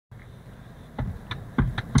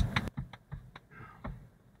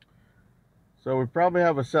So we probably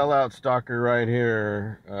have a sellout stalker right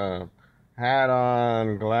here. Hat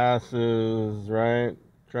on, glasses, right?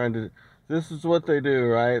 Trying to. This is what they do,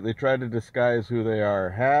 right? They try to disguise who they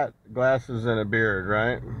are. Hat, glasses, and a beard,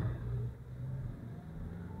 right?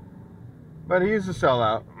 But he's a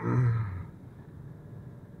sellout.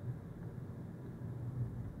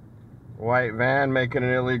 White van making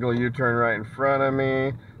an illegal U-turn right in front of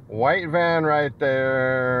me. White van right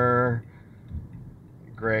there.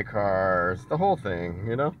 Gray cars. The whole thing,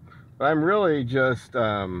 you know? But I'm really just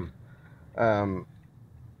um,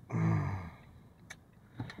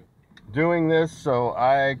 doing this so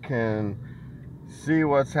I can see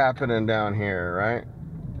what's happening down here, right?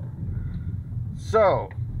 So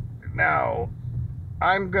now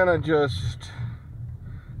I'm gonna just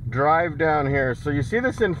drive down here. So you see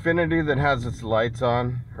this Infiniti that has its lights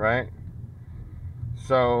on, right?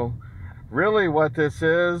 So really what this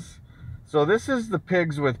is, so this is the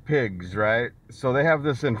Pigs with Pigs, right? So they have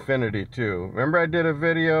this Infiniti too. Remember I did a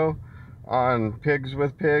video on Pigs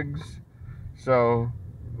with Pigs? So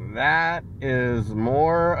that is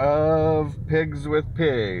more of Pigs with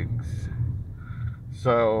Pigs.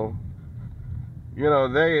 So, you know,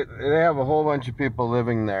 they have a whole bunch of people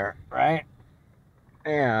living there, right?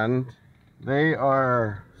 And they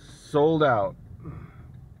are sold out.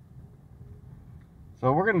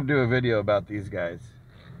 So we're going to do a video about these guys.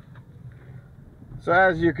 So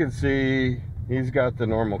as you can see, he's got the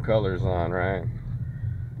normal colors on, right?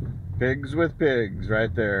 Pigs with Pigs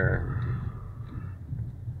right there.